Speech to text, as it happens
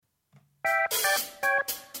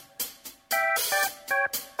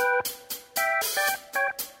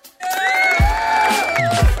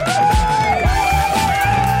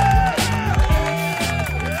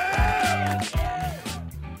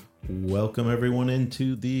Welcome everyone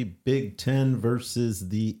into the Big Ten versus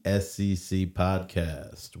the SEC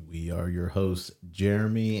podcast. We are your hosts,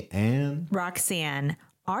 Jeremy and Roxanne.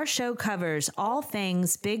 Our show covers all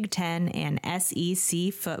things Big Ten and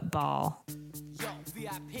SEC football. Yo,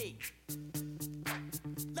 VIP.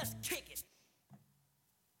 Let's kick it.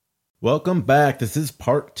 welcome back. This is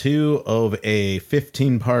part 2 of a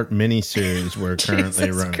 15-part miniseries we're currently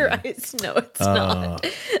Jesus running. Christ, no, it's not.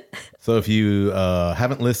 So if you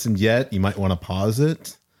haven't listened yet, you might want to pause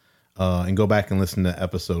it and go back and listen to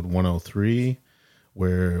episode 103,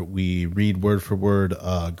 where we read word for word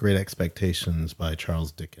Great Expectations by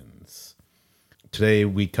Charles Dickens. Today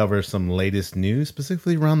we cover some latest news,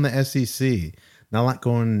 specifically around the SEC. Not a lot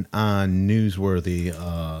going on newsworthy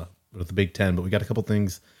with the Big Ten, but we got a couple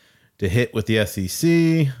things to hit with the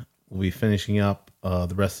SEC. We'll be finishing up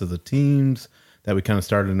the rest of the teams that we kind of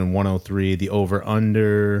started in 103, the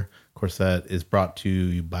over-under. Of course, that is brought to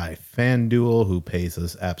you by FanDuel, who pays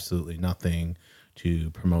us absolutely nothing to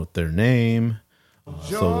promote their name. I'm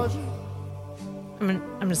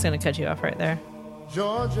just going to cut you off right there.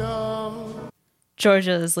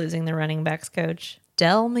 Georgia is losing the running backs coach,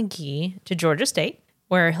 Del McGee, to Georgia State,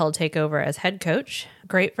 where he'll take over as head coach.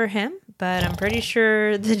 Great for him, but I'm pretty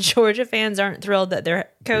sure the Georgia fans aren't thrilled that their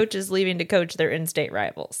coach is leaving to coach their in-state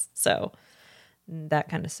rivals. So that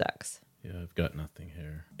kind of sucks. Yeah, I've got nothing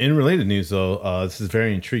here. In related news, though, this is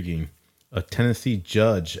very intriguing. A Tennessee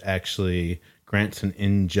judge actually grants an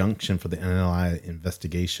injunction for the NLI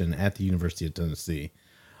investigation at the University of Tennessee.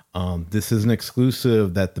 This is an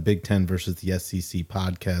exclusive that the Big Ten versus the SEC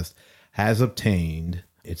podcast has obtained.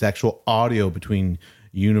 It's actual audio between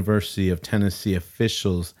University of Tennessee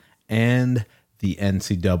officials and the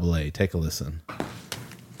NCAA. Take a listen.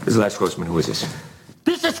 This is Les Grossman. Who is this?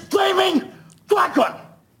 This is Flaming Dragon.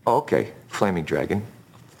 Oh, okay. Flaming Dragon.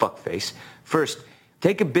 Fuckface. First,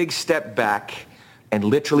 take a big step back and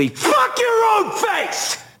literally fuck your own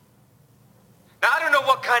face! Now, I don't know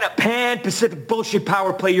what kind of pan-Pacific bullshit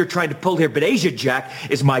power play you're trying to pull here, but Asia Jack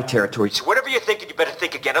is my territory. So whatever you're thinking, you better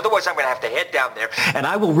think again. Otherwise, I'm going to have to head down there, and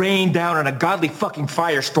I will rain down on a godly fucking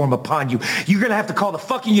firestorm upon you. You're going to have to call the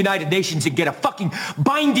fucking United Nations and get a fucking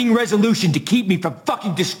binding resolution to keep me from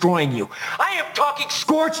fucking destroying you. I am talking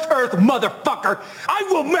scorched earth, motherfucker. I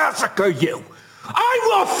will massacre you. I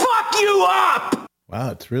will fuck you up! Wow,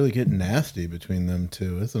 it's really getting nasty between them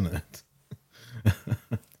two, isn't it?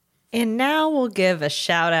 And now we'll give a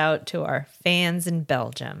shout out to our fans in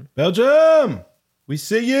Belgium. Belgium, we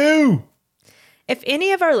see you. If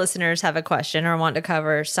any of our listeners have a question or want to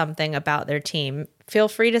cover something about their team, feel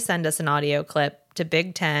free to send us an audio clip to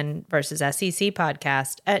Big Ten versus SEC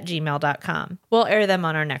podcast at gmail.com. We'll air them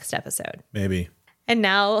on our next episode. Maybe. And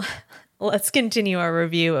now let's continue our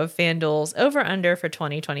review of FanDuel's over-under for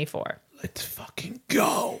 2024. Let's fucking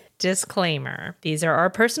go. Disclaimer. These are our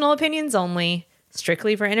personal opinions only,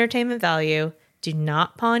 strictly for entertainment value. Do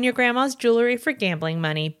not pawn your grandma's jewelry for gambling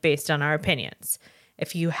money based on our opinions.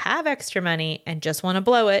 If you have extra money and just want to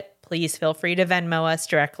blow it, please feel free to Venmo us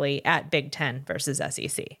directly at Big Ten versus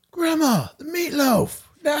SEC. Grandma, the meatloaf,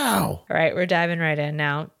 now. All right, we're diving right in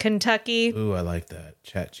now. Kentucky. Ooh, I like that.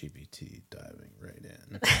 ChatGPT diving right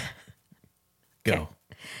in. Go. Okay.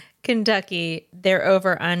 Kentucky, they're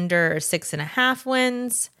over under 6.5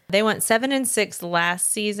 wins. They went 7-6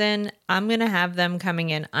 last season. I'm going to have them coming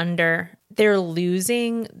in under. They're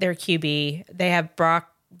losing their QB. They have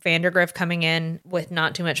Brock Vandergriff coming in with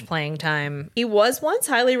not too much playing time. He was once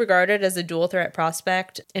highly regarded as a dual threat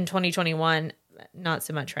prospect in 2021. Not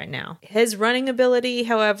so much right now. His running ability,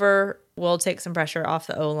 however, will take some pressure off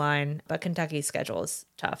the O-line, but Kentucky's schedule is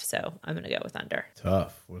tough, so I'm going to go with under.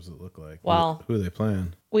 Tough. What does it look like? Well, who are they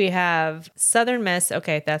playing? We have Southern Miss.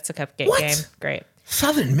 Okay, that's a cupcake game. Great.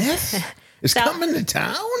 Southern Miss is coming to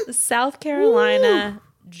town? South Carolina,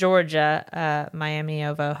 Georgia, Miami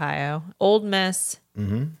of Ohio, Ole Miss,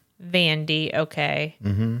 Vandy, okay.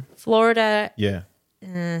 Florida, Yeah.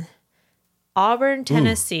 Auburn,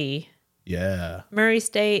 Tennessee, Yeah. Murray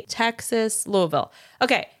State, Texas, Louisville.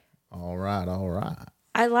 Okay. All right.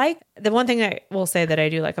 I like the one thing I will say that I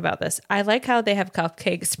do like about this. I like how they have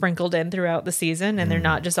cupcakes sprinkled in throughout the season, and they're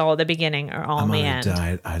not just all at the beginning or all I'm in the on end. a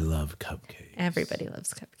diet. I love cupcakes. Everybody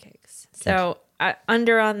loves cupcakes. So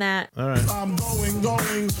under on that. All right. I'm going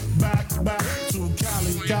back to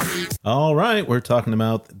Cali. All right. We're talking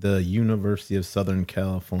about the University of Southern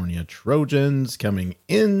California Trojans coming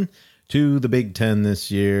in to the Big Ten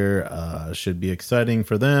this year. Should be exciting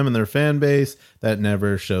for them and their fan base that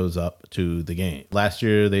never shows up to the game. Last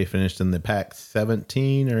year, they finished in the Pac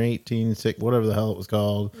 17 or 18, 6, whatever the hell it was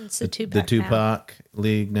called. It's the Tupac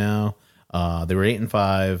League now. They were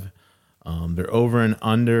 8-5. Their over and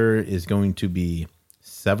under is going to be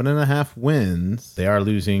 7.5 wins. They are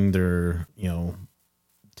losing their,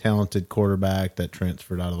 talented quarterback that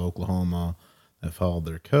transferred out of Oklahoma that followed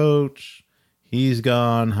their coach. He's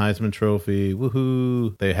gone. Heisman Trophy.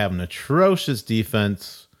 Woohoo. They have an atrocious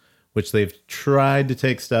defense, which they've tried to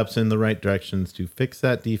take steps in the right directions to fix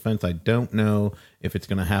that defense. I don't know if it's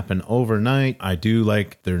going to happen overnight. I do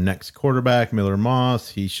like their next quarterback, Miller Moss.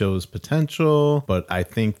 He shows potential, but I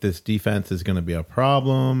think this defense is going to be a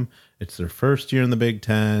problem. It's their first year in the Big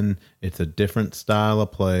Ten. It's a different style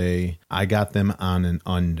of play. I got them on an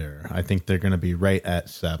under. I think they're going to be right at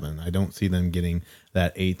 7. I don't see them getting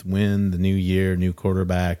that 8th win. The new year, new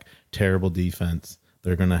quarterback, terrible defense.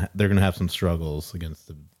 They're gonna have some struggles against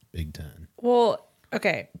the Big Ten. Well,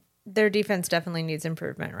 okay. Their defense definitely needs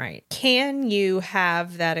improvement, right? Can you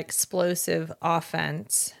have that explosive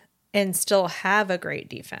offense and still have a great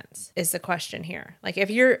defense is the question here. Like if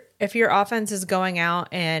your offense is going out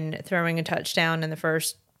and throwing a touchdown in the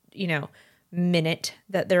first, minute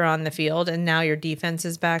that they're on the field and now your defense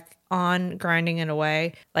is back on grinding it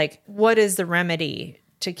away, like what is the remedy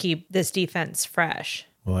to keep this defense fresh?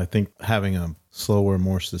 Well, I think having a slower,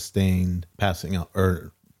 more sustained passing out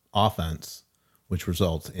or offense, which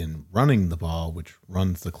results in running the ball, which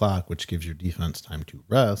runs the clock, which gives your defense time to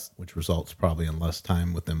rest, which results probably in less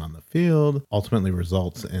time with them on the field, ultimately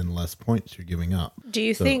results in less points you're giving up. Do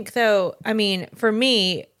you think, though, for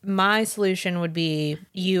me, my solution would be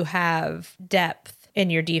you have depth in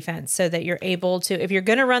your defense so that you're able to, if you're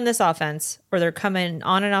going to run this offense or they're coming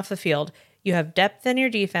on and off the field, you have depth in your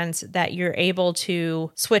defense that you're able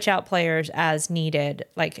to switch out players as needed.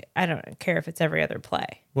 Like, I don't care if it's every other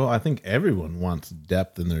play. Well, I think everyone wants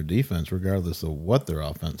depth in their defense, regardless of what their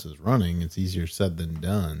offense is running. It's easier said than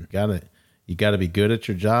done. You got to be good at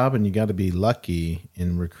your job, and you got to be lucky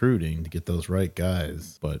in recruiting to get those right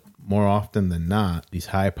guys. But more often than not, these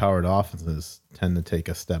high-powered offenses tend to take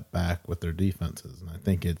a step back with their defenses. And I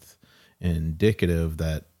think it's indicative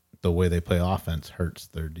that the way they play offense hurts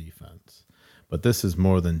their defense. But this is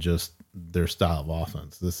more than just their style of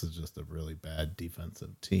offense. This is just a really bad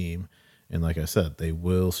defensive team. And like I said, they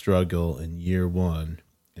will struggle in year 1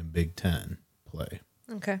 in Big Ten play.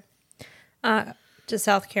 Okay. To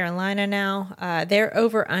South Carolina now. Their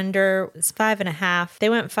over-under is 5.5. They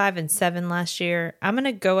went 5-7 last year. I'm going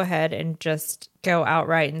to go ahead and just go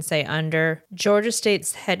outright and say under. Georgia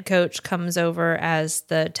State's head coach comes over as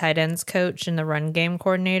the tight ends coach and the run game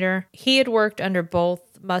coordinator. He had worked under both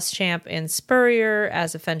Muschamp and Spurrier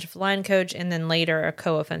as offensive line coach and then later a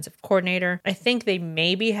co-offensive coordinator. I think they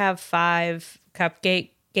maybe have 5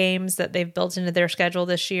 cupcake games that they've built into their schedule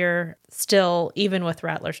this year. Still, even with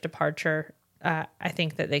Rattler's departure, I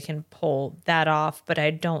think that they can pull that off, but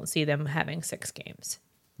I don't see them having 6 games.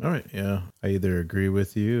 All right. Yeah. I either agree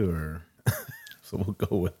with you or so we'll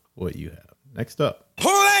go with what you have. Next up. Who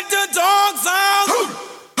let the dogs out?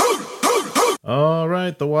 All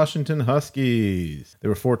right, the Washington Huskies. They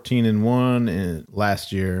were 14-1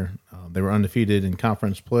 last year. They were undefeated in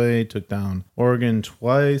conference play, took down Oregon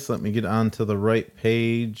twice. Let me get onto the right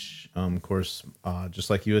page. Of course, just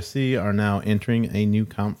like USC, are now entering a new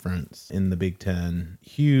conference in the Big Ten.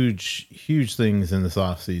 Huge things in this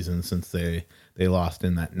offseason since they lost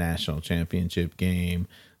in that national championship game.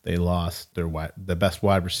 They lost the best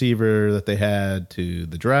wide receiver that they had to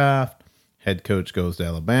the draft. Head coach goes to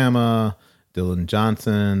Alabama. Dylan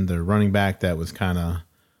Johnson, their running back that was kind of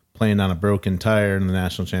playing on a broken tire in the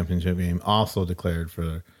national championship game, also declared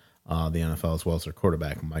for the NFL, as well as their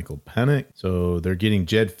quarterback, Michael Penix. So they're getting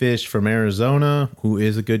Jed Fish from Arizona, who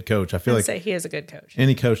is a good coach. I feel like he is a good coach.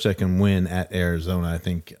 Any coach that can win at Arizona, I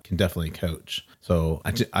think, can definitely coach. So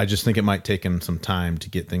I just think it might take him some time to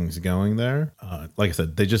get things going there. Like I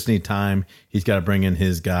said, they just need time. He's got to bring in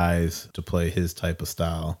his guys to play his type of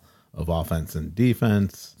style of offense and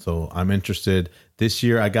defense. So I'm interested. This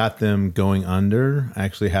year I got them going under. I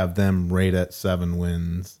actually have them right at 7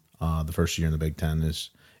 wins. The first year in the Big Ten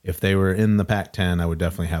is, if they were in the Pac-10, I would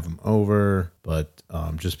definitely have them over. But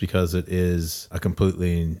just because it is a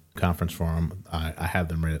completely conference for them, I have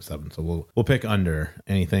them right at 7. So we'll pick under.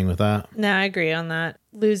 Anything with that? No, I agree on that.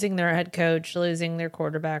 Losing their head coach, losing their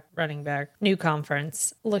quarterback, running back, new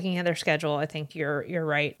conference. Looking at their schedule, I think you're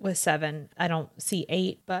right with 7. I don't see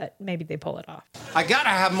 8, but maybe they pull it off. I gotta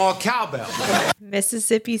have more cowbell.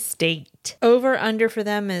 Mississippi State. Over under for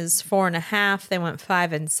them is 4.5. They went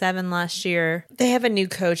 5-7 last year. They have a new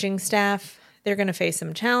coaching staff. They're going to face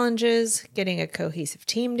some challenges, getting a cohesive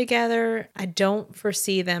team together. I don't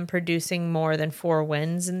foresee them producing more than 4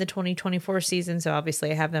 wins in the 2024 season. So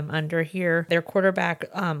obviously I have them under here. Their quarterback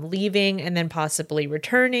leaving and then possibly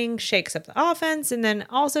returning shakes up the offense and then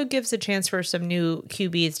also gives a chance for some new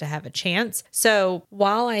QBs to have a chance. So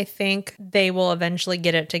while I think they will eventually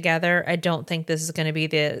get it together, I don't think this is going to be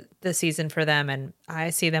the season for them. And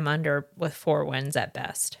I see them under with 4 wins at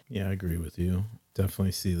best. Yeah, I agree with you.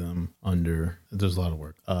 Definitely see them under. There's a lot of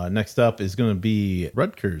work. Next up is going to be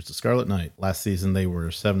Rutgers, the Scarlet Knight. Last season, they were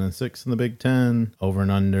 7-6 in the Big Ten. Over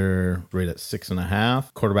and under rate at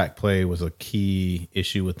 6.5. Quarterback play was a key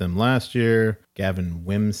issue with them last year. Gavin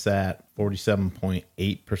Wimsatt,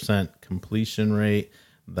 47.8% completion rate.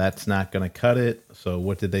 That's not going to cut it. So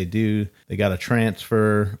what did they do? They got a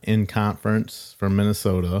transfer in conference from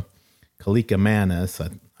Minnesota. Kalika Manis,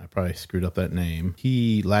 I probably screwed up that name.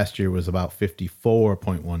 He last year was about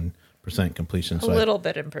 54.1% completion. A little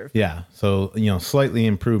bit improved. Yeah. So, slightly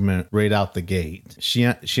improvement right out the gate.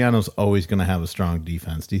 Shiano's always going to have a strong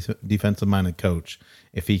defense, defensive-minded coach.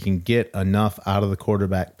 If he can get enough out of the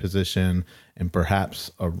quarterback position and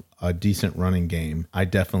perhaps a decent running game, I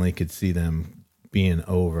definitely could see them being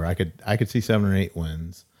over. I could see 7 or 8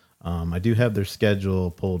 wins. I do have their schedule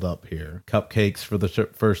pulled up here. Cupcakes for the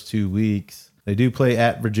first 2 weeks. They do play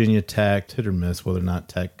at Virginia Tech, hit or miss whether or not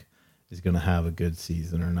Tech is going to have a good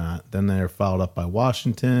season or not. Then they're followed up by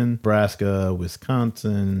Washington, Nebraska,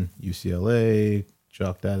 Wisconsin, UCLA.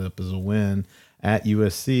 Chalk that up as a win. At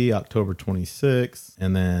USC, October 26th.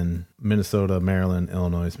 And then Minnesota, Maryland,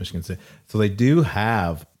 Illinois, Michigan State. So they do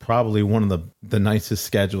have probably one of the nicest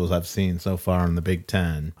schedules I've seen so far in the Big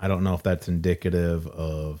Ten. I don't know if that's indicative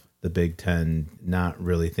of the Big Ten not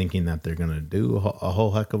really thinking that they're going to do a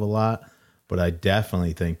whole heck of a lot. But I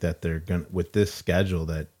definitely think that they're going to, with this schedule,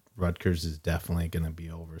 that Rutgers is definitely going to be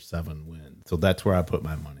over 7 wins. So that's where I put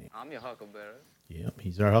my money. I'm your Huckleberry. Yep,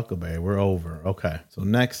 he's our Huckleberry. We're over. Okay. So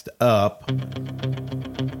next up.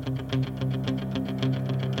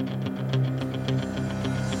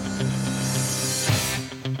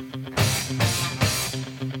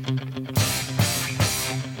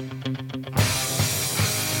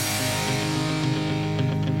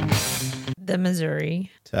 The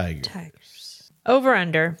Missouri Tigers. Over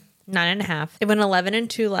under 9.5. They went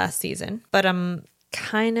 11-2 last season, but I'm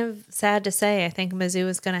kind of sad to say I think Mizzou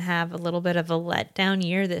is going to have a little bit of a letdown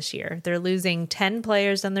year this year. They're losing 10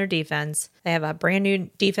 players on their defense. They have a brand new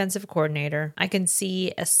defensive coordinator. I can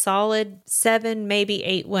see a solid 7, maybe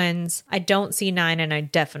 8 wins. I don't see 9, and I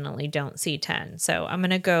definitely don't see 10. So I'm going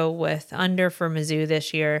to go with under for Mizzou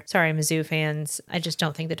this year. Sorry, Mizzou fans. I just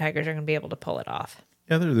don't think the Tigers are going to be able to pull it off.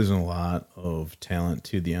 Yeah, they're losing a lot of talent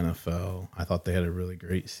to the NFL. I thought they had a really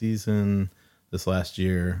great season this last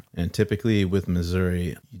year. And typically with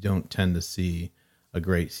Missouri, you don't tend to see a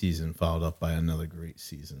great season followed up by another great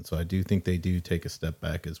season. So I do think they do take a step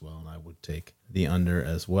back as well, and I would take the under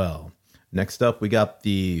as well. Next up, we got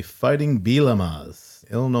the Fighting Bilemas,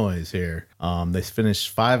 Illinois here. They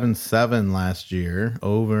finished 5-7 last year.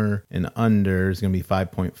 Over and under is going to be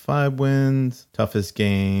 5.5 wins. Toughest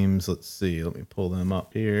games. Let's see. Let me pull them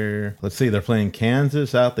up here. Let's see. They're playing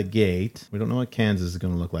Kansas out the gate. We don't know what Kansas is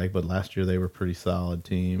going to look like, but last year they were a pretty solid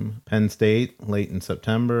team. Penn State late in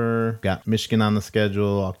September. Got Michigan on the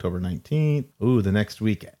schedule October 19th. Ooh, the next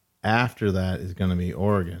week after that is going to be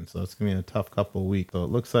Oregon. So it's going to be a tough couple of weeks. So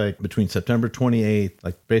it looks like between September 28th,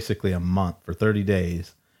 like basically a month for 30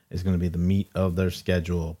 days, is going to be the meat of their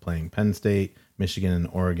schedule, playing Penn State, Michigan, and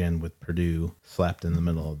Oregon with Purdue slapped in the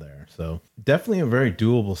middle of there. So definitely a very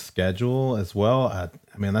doable schedule as well. I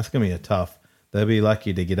mean, that's going to be a tough. They'll be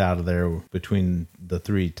lucky to get out of there between the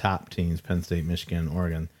 3 top teams, Penn State, Michigan, and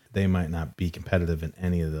Oregon. They might not be competitive in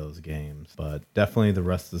any of those games, but definitely the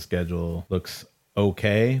rest of the schedule looks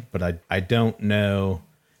okay, but I don't know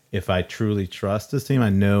if I truly trust this team. I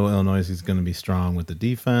know Illinois is going to be strong with the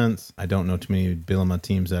defense. I don't know too many Bielema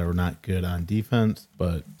teams that are not good on defense,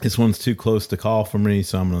 but this one's too close to call for me,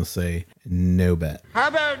 so I'm going to say no bet. How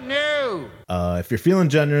about no? If you're feeling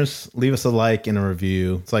generous, leave us a like and a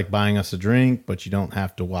review. It's like buying us a drink, but you don't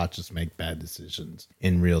have to watch us make bad decisions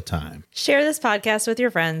in real time. Share this podcast with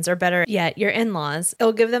your friends, or better yet, your in-laws.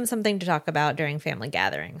 It'll give them something to talk about during family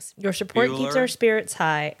gatherings. Your support keeps our spirits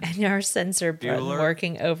high and our censor button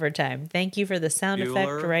working overtime. Thank you for the sound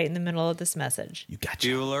effect right in the middle of this message. You got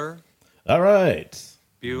you. All right.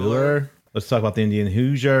 Bueller. Let's talk about the Indian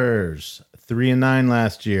Hoosiers. 3-9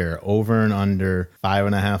 last year, over and under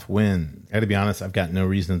 5.5 wins. I got to be honest, I've got no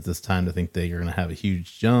reason at this time to think they are going to have a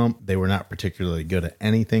huge jump. They were not particularly good at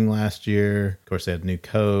anything last year. Of course, they had a new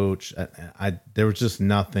coach. There was just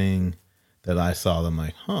nothing that I saw them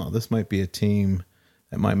like, this might be a team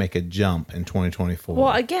that might make a jump in 2024.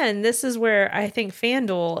 Well, again, this is where I think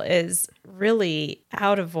FanDuel is really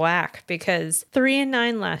out of whack because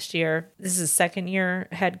 3-9 last year. This is second year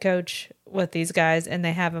head coach with these guys, and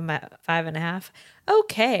they have them at 5.5.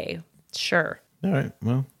 Okay, sure. All right.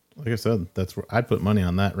 Well, like I said, that's where I'd put money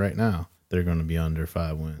on that right now. They're going to be under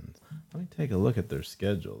 5 wins. Let me take a look at their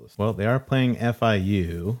schedule. Well, they are playing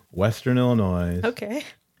FIU, Western Illinois, Okay.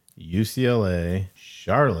 UCLA,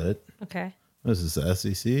 Charlotte. Okay. This is the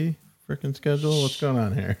SEC freaking schedule. What's going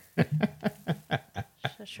on here?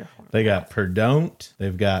 Shut your horn. They got Purdue.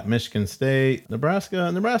 They've got Michigan State,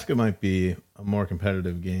 Nebraska. Nebraska might be a more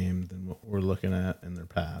competitive game than what we're looking at in their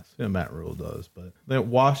past. Yeah, Matt Rule does, but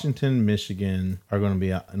Washington, Michigan are going to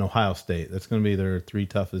be in Ohio State. That's going to be their 3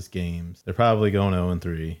 toughest games. They're probably going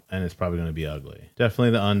 0-3, and it's probably going to be ugly.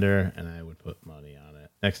 Definitely the under, and I would put money on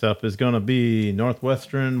it. Next up is going to be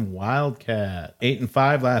Northwestern Wildcat.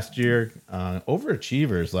 8-5 last year.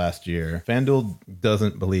 Overachievers last year. FanDuel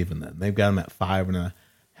doesn't believe in them. They've got them at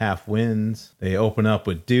 5.5 wins. They open up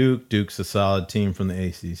with Duke. Duke's a solid team from the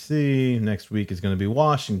ACC. Next week is going to be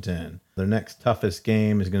Washington. Their next toughest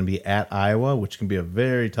game is going to be at Iowa, which can be a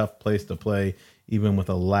very tough place to play, even with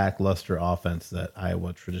a lackluster offense that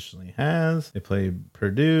Iowa traditionally has. They play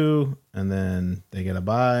Purdue, and then they get a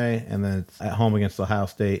bye, and then it's at home against Ohio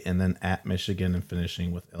State, and then at Michigan, and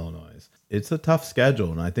finishing with Illinois. It's a tough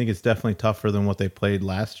schedule, and I think it's definitely tougher than what they played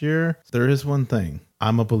last year. There is one thing.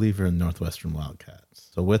 I'm a believer in Northwestern Wildcats.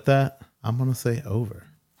 So with that, I'm going to say over.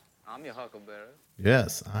 I'm your Huckleberry.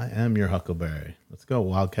 Yes, I am your Huckleberry. Let's go,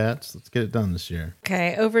 Wildcats. Let's get it done this year.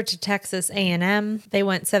 Okay, over to Texas A&M. They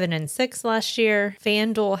went 7-6 last year.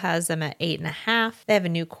 FanDuel has them at 8.5. They have a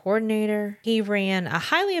new coordinator. He ran a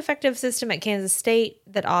highly effective system at Kansas State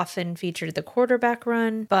that often featured the quarterback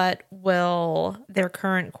run, but will their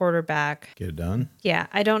current quarterback Get it done? Yeah,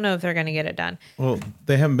 I don't know if they're going to get it done. Well,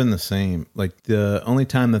 they haven't been the same. Like, the only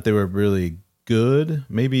time that they were really good,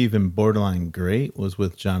 maybe even borderline great, was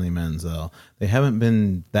with Johnny Manziel. They haven't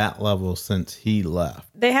been that level since he left.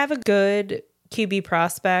 They have a good QB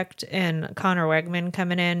prospect and Connor Wegman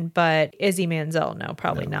coming in, but Izzy Manziel, no,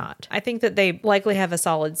 probably not. I think that they likely have a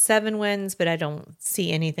solid 7 wins, but I don't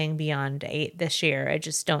see anything beyond 8 this year. I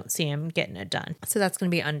just don't see him getting it done. So that's going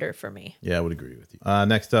to be under for me. Yeah, I would agree with you.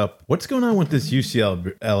 Next up, what's going on with this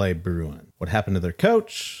UCLA Bruin? What happened to their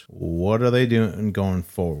coach? What are they doing going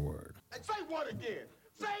forward? Say what again?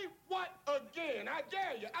 Say what again? I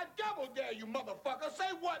dare you. I double dare you, motherfucker. Say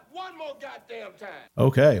what one more goddamn time.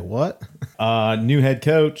 Okay, what? New head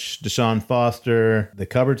coach, Deshaun Foster. The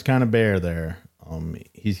cupboard's kind of bare there.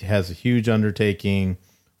 He has a huge undertaking.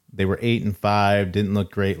 They were 8-5, didn't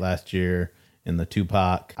look great last year in the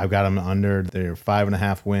Tupac. I've got them under. They're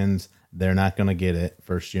 5.5 wins. They're not going to get it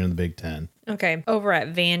first year in the Big Ten. Okay, over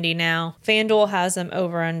at Vandy now. FanDuel has them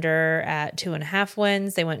over under at 2.5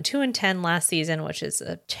 wins. They went 2-10 last season, which is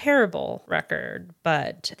a terrible record.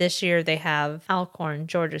 But this year they have Alcorn,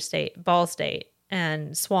 Georgia State, Ball State,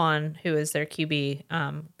 and Swan, who is their QB,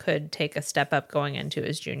 could take a step up going into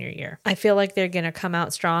his junior year. I feel like they're going to come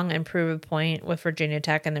out strong and prove a point with Virginia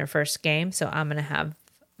Tech in their first game. So I'm going to have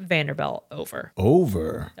Vanderbilt over.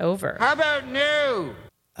 Over? Over. How about no?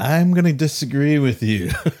 I'm going to disagree with you.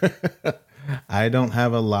 I don't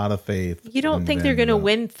have a lot of faith. You don't think they're going to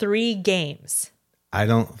win 3 games? I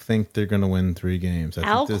don't think they're going to win 3 games.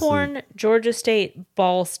 Alcorn, Georgia State,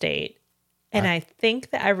 Ball State. And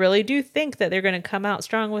I really do think that they're going to come out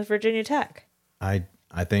strong with Virginia Tech. I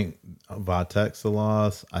think Va-Tech's a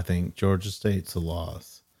loss. I think Georgia State's a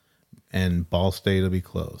loss. And Ball State will be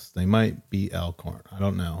close. They might beat Alcorn. I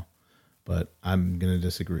don't know. But I'm going to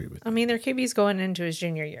disagree with you. I mean, their QB's going into his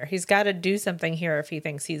junior year. He's got to do something here if he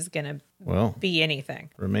thinks he's going to be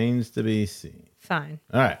anything. Remains to be seen. Fine.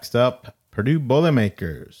 All right, next up, Purdue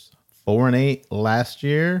Boilermakers. 4-8 last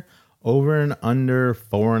year, over and under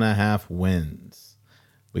 4.5 wins.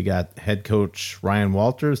 We got head coach Ryan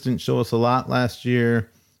Walters. Didn't show us a lot last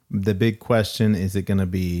year. The big question, is it going to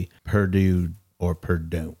be Purdue or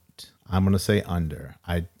Purdue? I'm going to say under.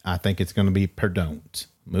 I think it's going to be Purdue.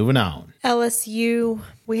 Moving on. LSU,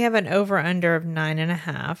 we have an over-under of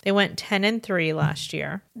 9.5. They went 10-3 last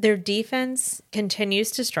year. Their defense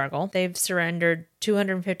continues to struggle. They've surrendered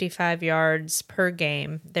 255 yards per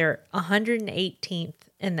game. They're 118th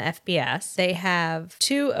in the FBS. They have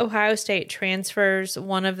 2 Ohio State transfers.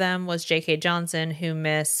 One of them was J.K. Johnson, who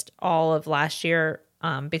missed all of last year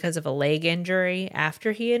because of a leg injury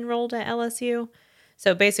after he enrolled at LSU.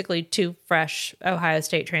 So basically 2 fresh Ohio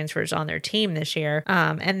State transfers on their team this year.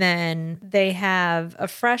 And then they have a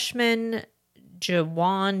freshman,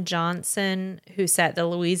 Jawan Johnson, who set the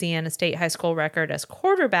Louisiana State high school record as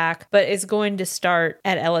quarterback, but is going to start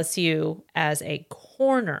at LSU as a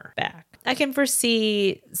cornerback. I can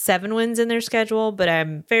foresee 7 wins in their schedule, but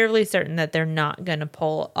I'm fairly certain that they're not going to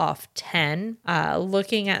pull off 10.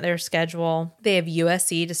 Looking at their schedule, they have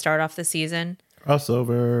USC to start off the season.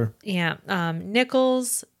 Crossover. Yeah.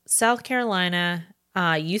 Nichols, South Carolina,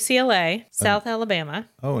 UCLA, South Alabama.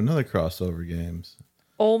 Oh, another crossover games.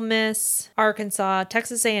 Ole Miss, Arkansas,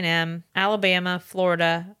 Texas A&M, Alabama,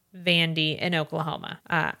 Florida, Vandy, and Oklahoma.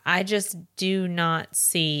 I just do not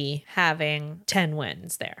see having 10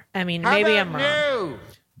 wins there. I mean, maybe I'm wrong.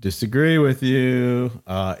 Disagree with you.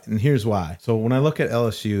 And here's why. So when I look at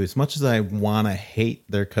LSU, as much as I want to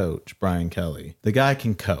hate their coach, Brian Kelly, the guy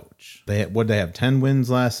can coach. They have 10 wins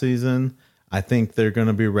last season. I think they're going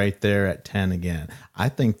to be right there at 10 again. I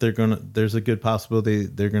think there's a good possibility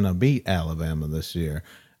they're going to beat Alabama this year.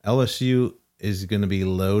 LSU is going to be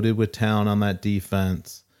loaded with talent on that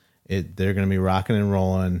defense. They're going to be rocking and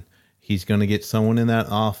rolling. He's going to get someone in that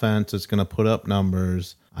offense that's going to put up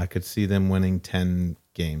numbers. I could see them winning 10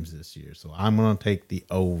 games this year. So I'm going to take the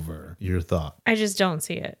over. Your thought? I just don't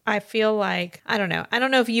see it. I feel like, I don't know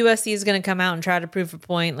if USC is going to come out and try to prove a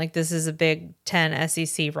point. Like this is a Big Ten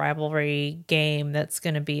SEC rivalry game that's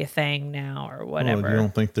going to be a thing now or whatever. Well, you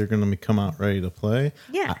don't think they're going to come out ready to play?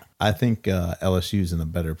 Yeah. I think LSU's in a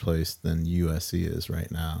better place than USC is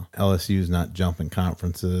right now. LSU's not jumping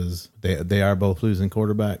conferences. They are both losing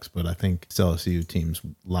quarterbacks, but I think this LSU team's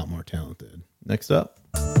a lot more talented. Next up.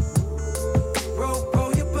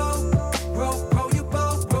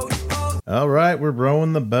 All right, we're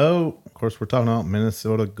rowing the boat. Of course, we're talking about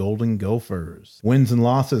Minnesota Golden Gophers. Wins and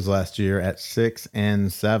losses last year at 6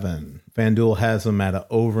 and 7. FanDuel has them at an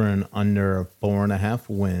over and under of 4.5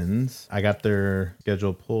 wins. I got their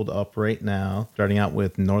schedule pulled up right now, starting out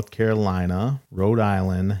with North Carolina, Rhode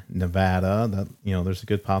Island, Nevada. There's a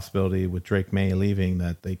good possibility with Drake May leaving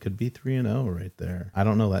that they could be 3-0 right there. I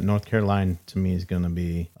don't know. That North Carolina to me is going to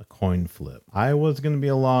be a coin flip. Iowa's going to be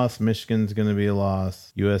a loss. Michigan's going to be a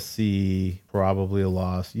loss. USC probably a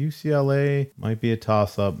loss. UCLA might be a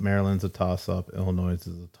toss-up. Maryland's a toss-up. Illinois is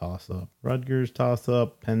a toss-up. Rutgers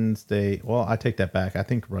toss-up. Penn State. Well, I take that back. I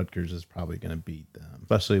think Rutgers is probably going to beat them,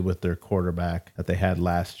 especially with their quarterback that they had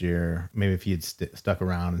last year. Maybe if he had stuck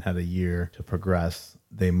around and had a year to progress,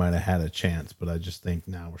 they might have had a chance. But I just think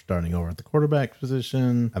now we're starting over at the quarterback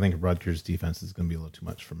position. I think Rutgers' defense is going to be a little too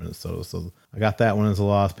much for Minnesota. So I got that one as a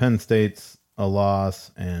loss. Penn State's a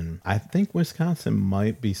loss, and I think Wisconsin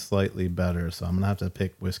might be slightly better, so I'm gonna have to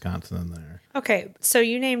pick Wisconsin in there. Okay, so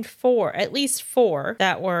you named at least four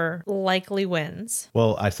that were likely wins.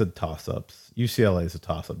 Well, I said toss-ups. UCLA is a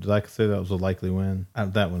toss-up. Did I say that was a likely win?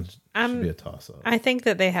 That one should be a toss-up. I think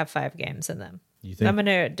that they have 5 games in them. You think? I'm going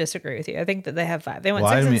to disagree with you. I think that they have 5. They went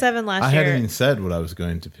 6 and 7 last year. I hadn't even said what I was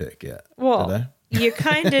going to pick yet. Well, did I? You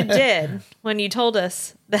kind of did when you told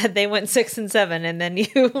us that they went 6 and 7, and then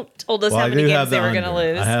you told us how many games they were going to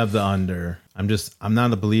lose. I have the under. I'm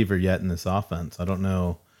not a believer yet in this offense. I don't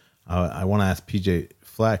know. I want to ask PJ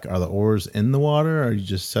Fleck, are the oars in the water? Or are you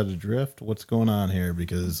just set adrift? What's going on here?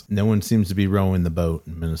 Because no one seems to be rowing the boat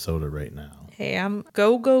in Minnesota right now. Hey, I'm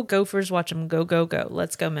go Gophers. Watch them go.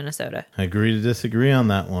 Let's go Minnesota. I agree to disagree on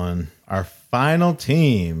that one. Our final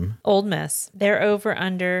team, Ole Miss. They're over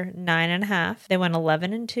under 9.5. They went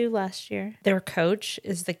 11-2 last year. Their coach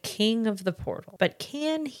is the king of the portal, but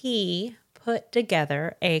can he put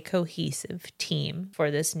together a cohesive team for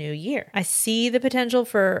this new year? I see the potential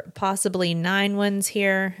for possibly 9 wins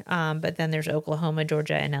here, but then there's Oklahoma,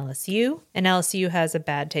 Georgia, and LSU. And LSU has a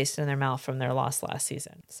bad taste in their mouth from their loss last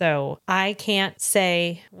season. So I can't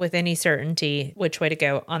say with any certainty which way to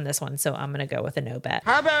go on this one, so I'm going to go with a no bet.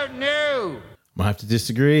 How about no? I have to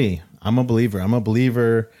disagree. I'm a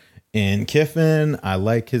believer in Kiffin. I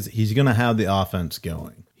like he's going to have the offense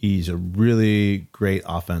going. He's a really great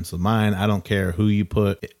offensive mind. I don't care who you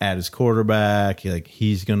put at his quarterback.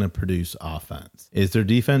 He's going to produce offense. Is their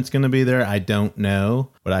defense going to be there? I don't know,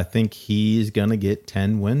 but I think he's going to get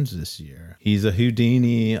 10 wins this year. He's a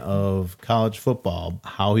Houdini of college football.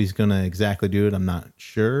 How he's going to exactly do it, I'm not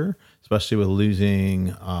sure, especially with losing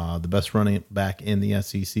the best running back in the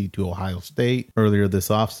SEC to Ohio State earlier this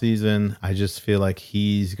offseason. I just feel like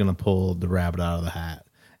he's going to pull the rabbit out of the hat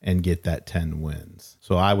and get that 10 wins.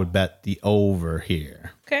 So I would bet the over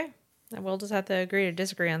here. Okay. We'll just have to agree to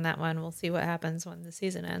disagree on that one. We'll see what happens when the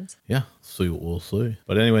season ends. Yeah, see what we'll see.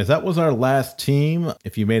 But anyways, that was our last team.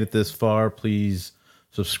 If you made it this far, please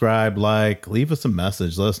subscribe, like, leave us a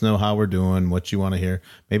message. Let us know how we're doing, what you want to hear.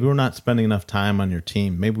 Maybe we're not spending enough time on your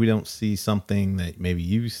team. Maybe we don't see something that maybe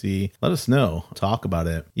you see. Let us know. Talk about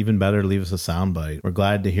it. Even better, leave us a soundbite. We're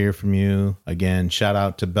glad to hear from you. Again, shout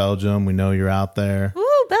out to Belgium. We know you're out there. Woo,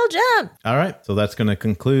 Belgium! All right. So that's going to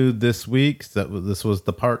conclude this week. This was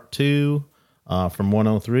the part 2 from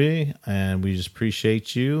 103. And we just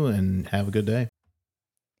appreciate you and have a good day.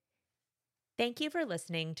 Thank you for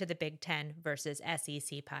listening to the Big Ten versus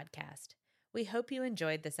SEC podcast. We hope you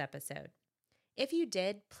enjoyed this episode. If you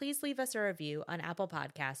did, please leave us a review on Apple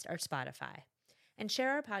Podcasts or Spotify and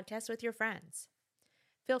share our podcast with your friends.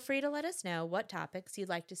 Feel free to let us know what topics you'd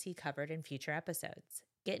like to see covered in future episodes.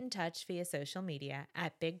 Get in touch via social media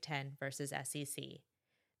at Big Ten versus SEC.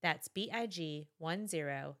 That's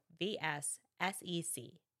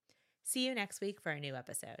BIG10VSSEC. See you next week for a new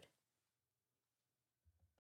episode.